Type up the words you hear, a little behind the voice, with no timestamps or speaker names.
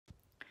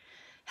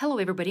Hello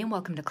everybody and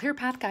welcome to Clear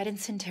Path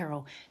Guidance and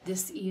Tarot.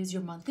 This is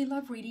your monthly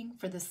love reading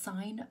for the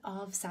sign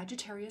of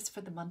Sagittarius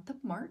for the month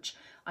of March.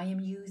 I am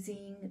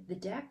using the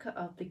deck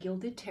of the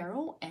Gilded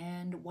Tarot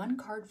and one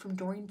card from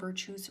Doreen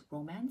Virtue's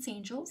Romance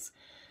Angels.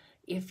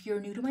 If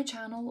you're new to my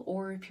channel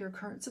or if you're a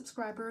current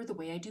subscriber, the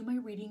way I do my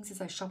readings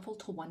is I shuffle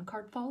till one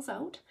card falls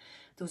out.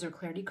 Those are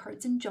clarity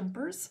cards and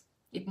jumpers.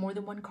 If more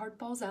than one card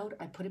falls out,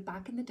 I put it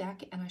back in the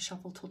deck and I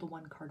shuffle till the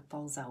one card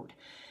falls out.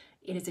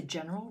 It is a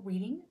general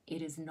reading.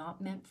 It is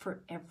not meant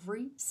for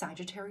every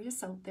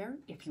Sagittarius out there.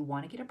 If you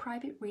want to get a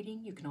private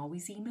reading, you can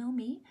always email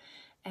me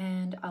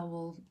and I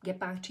will get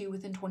back to you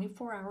within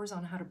 24 hours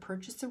on how to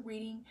purchase a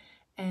reading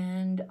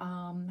and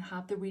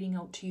have the reading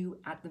out to you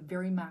at the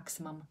very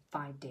maximum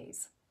 5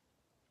 days.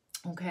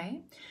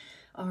 Okay?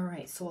 All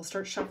right, so I'll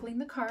start shuffling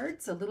the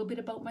cards. A little bit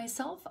about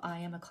myself. I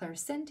am a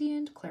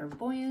clairsentient,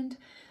 clairvoyant.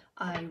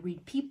 I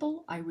read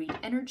people. I read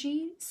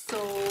energy.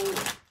 So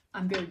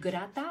I'm very good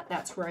at that.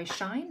 That's where I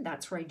shine.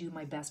 That's where I do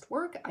my best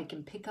work. I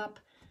can pick up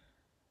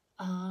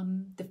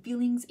the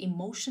feelings,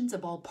 emotions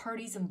of all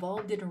parties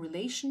involved in a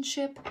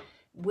relationship.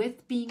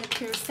 With being a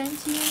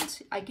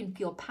clairsentient, I can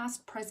feel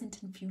past,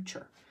 present, and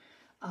future.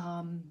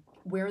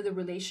 Where the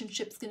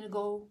relationship's going to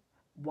go,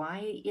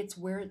 why it's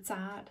where it's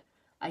at.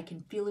 I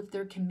can feel if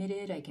they're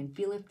committed. I can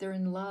feel if they're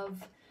in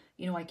love.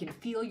 You know, I can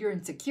feel your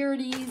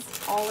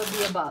insecurities, all of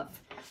the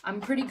above. I'm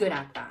pretty good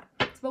at that.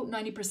 It's about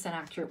 90%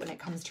 accurate when it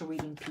comes to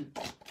reading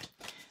people.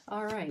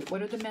 All right,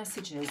 what are the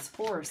messages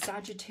for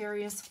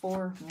Sagittarius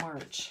for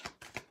March?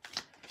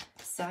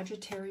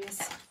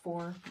 Sagittarius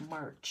for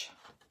March.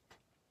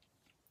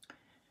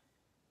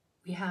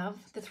 We have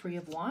the Three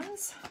of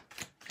Wands.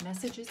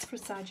 Messages for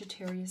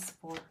Sagittarius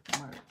for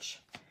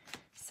March.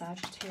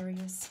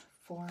 Sagittarius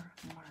for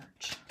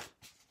March.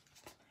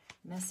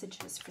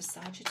 Messages for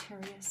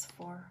Sagittarius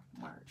for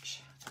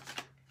March.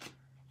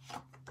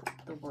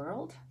 The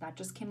World, that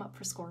just came up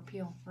for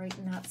Scorpio, right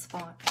in that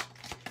spot.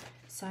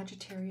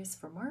 Sagittarius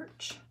for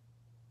March.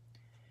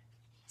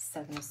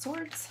 Seven of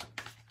Swords.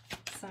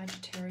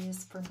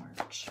 Sagittarius for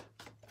March.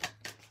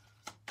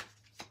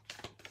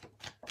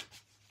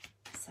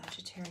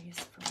 Sagittarius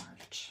for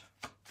March.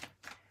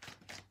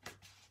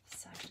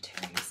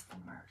 Sagittarius for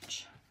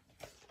March.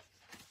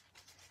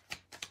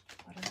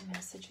 What are the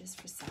messages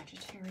for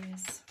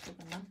Sagittarius for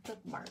the month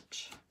of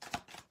March?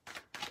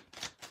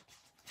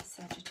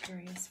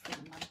 Sagittarius for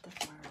the month of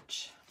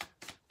March.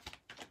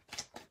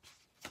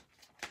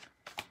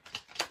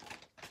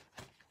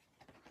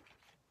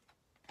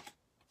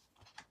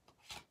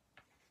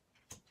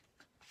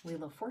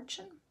 Wheel of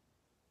Fortune.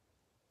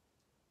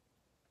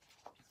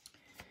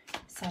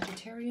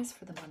 Sagittarius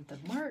for the month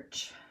of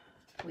March.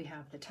 We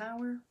have the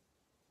Tower.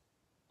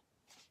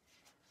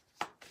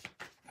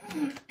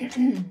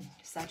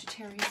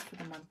 Sagittarius for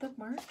the month of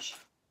March.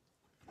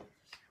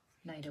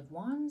 Knight of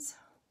Wands.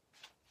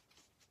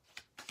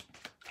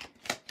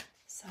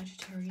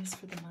 Sagittarius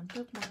for the month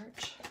of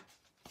March.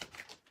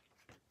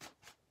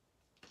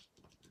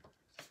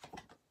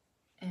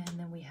 And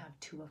then we have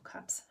Two of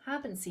Cups.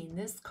 Haven't seen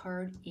this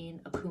card in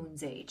a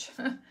coon's age.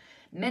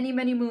 Many,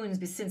 many moons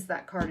since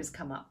that card has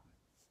come up.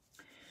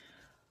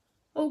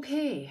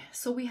 Okay,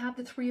 so we have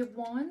the Three of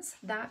Wands.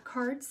 That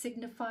card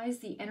signifies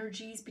the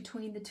energies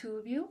between the two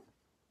of you.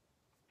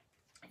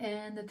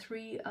 And the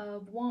Three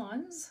of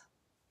Wands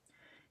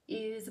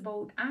is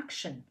about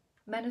action,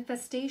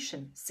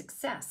 manifestation,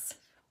 success.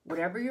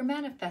 Whatever you're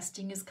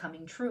manifesting is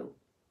coming true.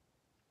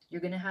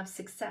 You're going to have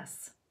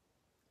success.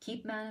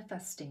 Keep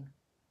manifesting.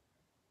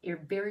 You're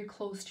very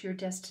close to your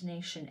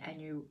destination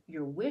and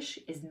your wish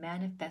is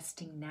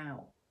manifesting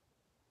now.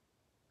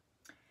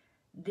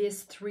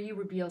 This 3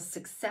 reveals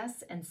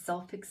success and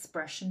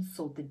self-expression,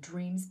 so the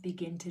dreams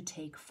begin to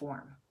take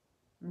form.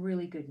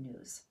 Really good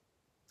news.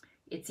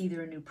 It's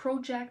either a new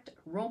project,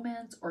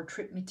 romance, or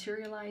trip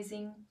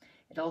materializing.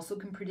 It also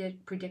can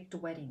predict a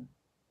wedding.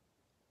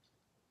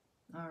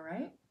 All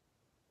right.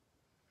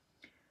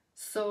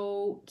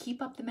 So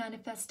keep up the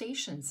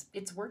manifestations.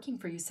 It's working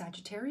for you,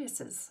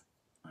 Sagittariuses.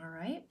 All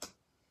right.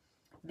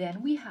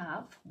 Then we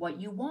have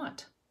what you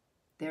want.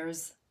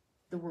 There's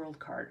the World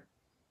card.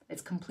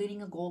 It's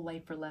completing a goal,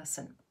 life, or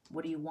lesson.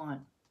 What do you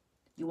want?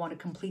 You want to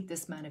complete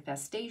this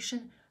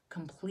manifestation,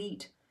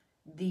 complete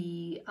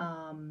the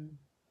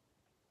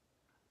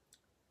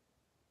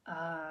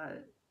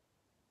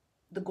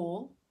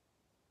goal,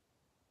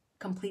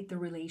 complete the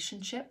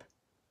relationship,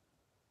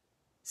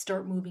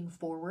 start moving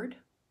forward.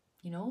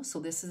 You know, so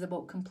this is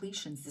about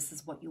completions. This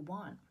is what you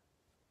want.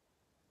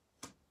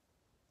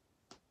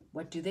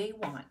 What do they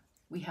want?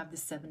 We have the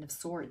Seven of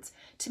Swords.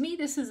 To me,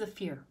 this is a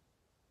fear.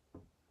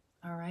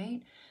 All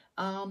right.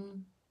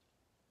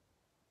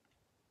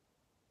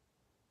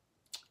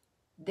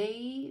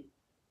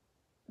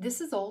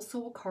 This is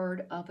also a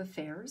card of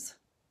affairs.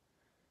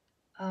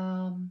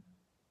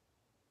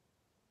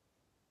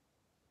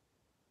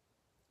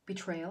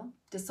 Betrayal,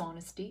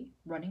 dishonesty,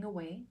 running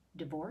away,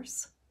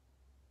 divorce.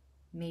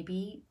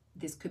 Maybe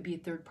this could be a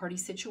third-party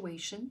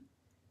situation.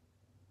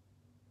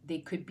 They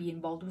could be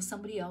involved with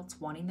somebody else,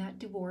 wanting that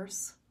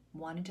divorce,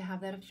 wanting to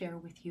have that affair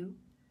with you.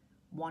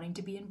 wanting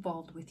to be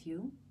involved with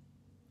you.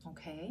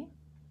 Okay.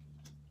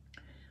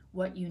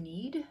 What you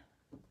need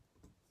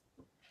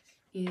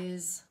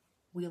is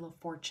Wheel of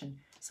Fortune.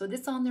 So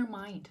this on their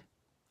mind.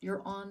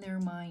 You're on their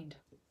mind.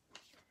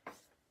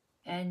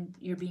 And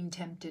you're being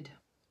tempted.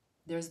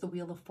 There's the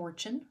Wheel of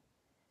Fortune.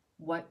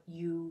 What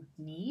you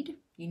need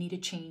a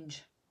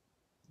change.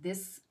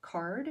 This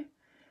card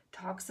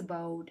talks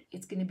about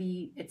it's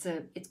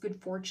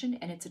good fortune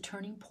and it's a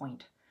turning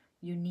point.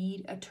 You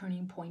need a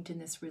turning point in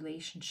this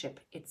relationship.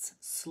 It's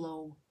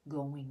slow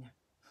going.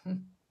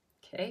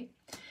 Okay.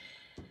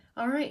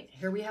 All right,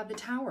 here we have the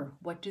Tower.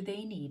 What do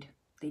they need?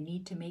 They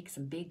need to make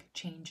some big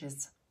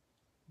changes.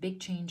 Big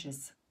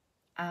changes.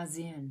 As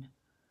in,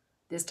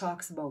 this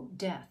talks about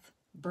death,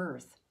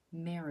 birth,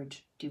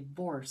 marriage,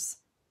 divorce,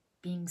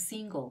 being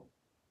single,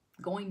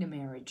 going to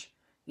marriage,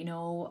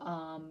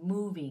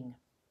 moving,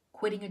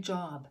 quitting a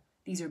job.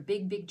 These are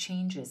big, big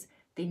changes.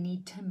 They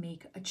need to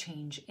make a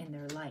change in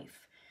their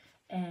life.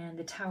 And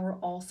the Tower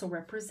also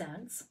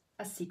represents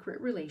a secret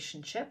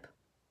relationship.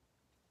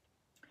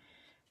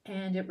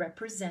 And it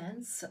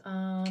represents,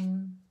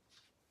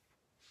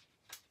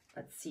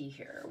 let's see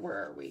here, where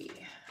are we?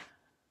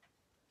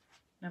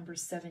 Number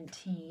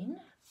 17.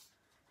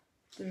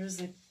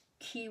 There's a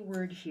key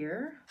word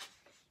here.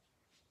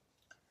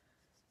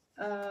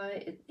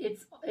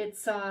 It's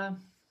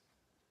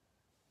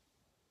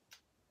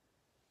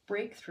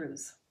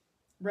breakthroughs,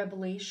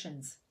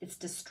 revelations, it's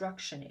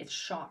destruction, it's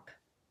shock.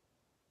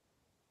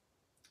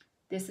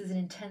 This is an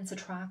intense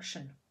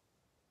attraction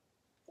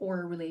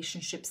or a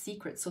relationship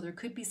secret. So there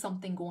could be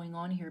something going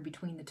on here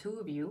between the two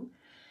of you,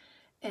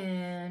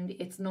 and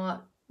it's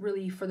not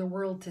really for the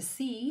world to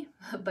see,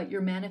 but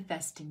you're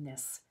manifesting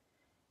this.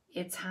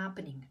 It's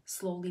happening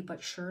slowly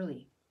but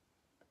surely.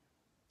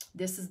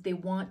 They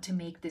want to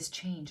make this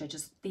change.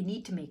 They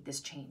need to make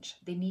this change.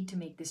 They need to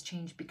make this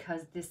change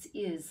because this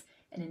is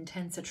an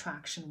intense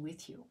attraction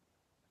with you.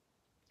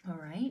 All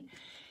right.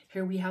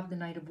 Here we have the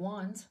Knight of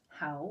Wands,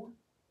 how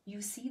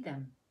you see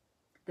them.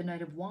 The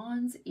Knight of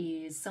Wands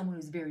is someone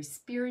who's very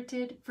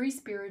spirited,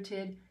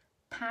 free-spirited,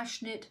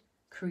 passionate,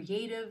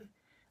 creative.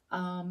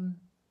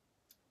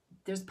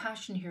 There's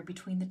passion here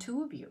between the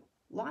two of you.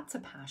 Lots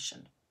of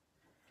passion.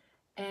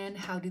 And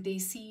how do they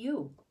see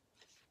you?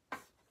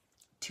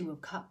 Two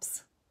of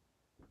Cups.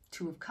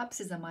 Two of Cups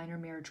is a minor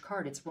marriage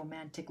card. It's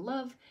romantic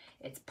love,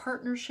 it's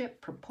partnership,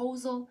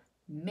 proposal,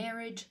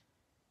 marriage.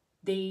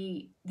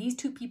 These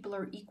two people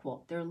are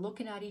equal. They're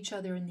looking at each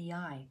other in the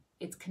eye.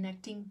 It's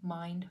connecting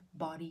mind,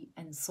 body,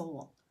 and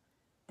soul.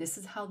 This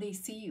is how they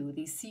see you.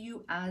 They see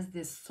you as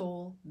this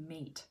soul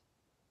mate.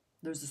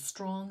 There's a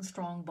strong,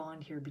 strong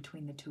bond here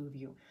between the two of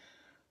you.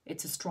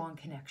 It's a strong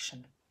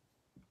connection.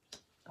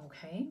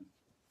 Okay.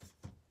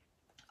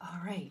 All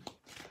right.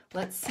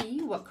 Let's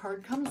see what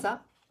card comes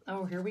up.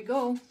 Oh, here we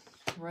go.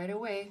 Right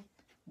away.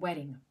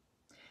 Wedding.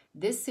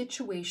 This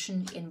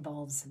situation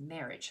involves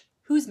marriage.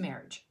 Whose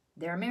marriage?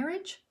 Their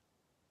marriage?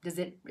 Does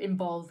it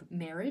involve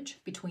marriage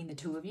between the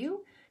two of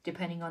you?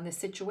 Depending on the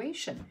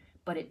situation.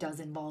 But it does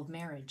involve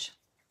marriage.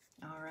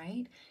 All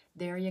right.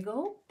 There you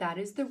go. That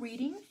is the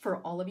reading for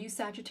all of you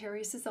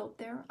Sagittariuses out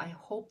there. I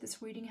hope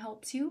this reading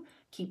helps you.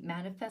 Keep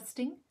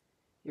manifesting.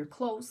 You're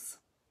close.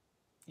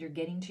 You're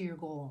getting to your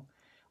goal.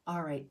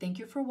 All right. Thank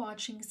you for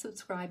watching,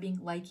 subscribing,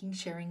 liking,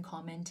 sharing,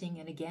 commenting.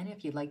 And again,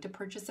 if you'd like to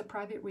purchase a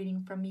private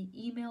reading from me,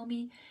 email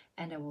me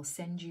and I will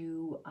send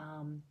you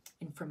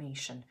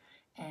information.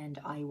 And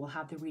I will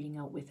have the reading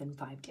out within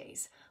 5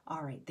 days.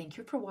 All right. Thank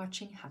you for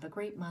watching. Have a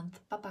great month.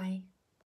 Bye-bye.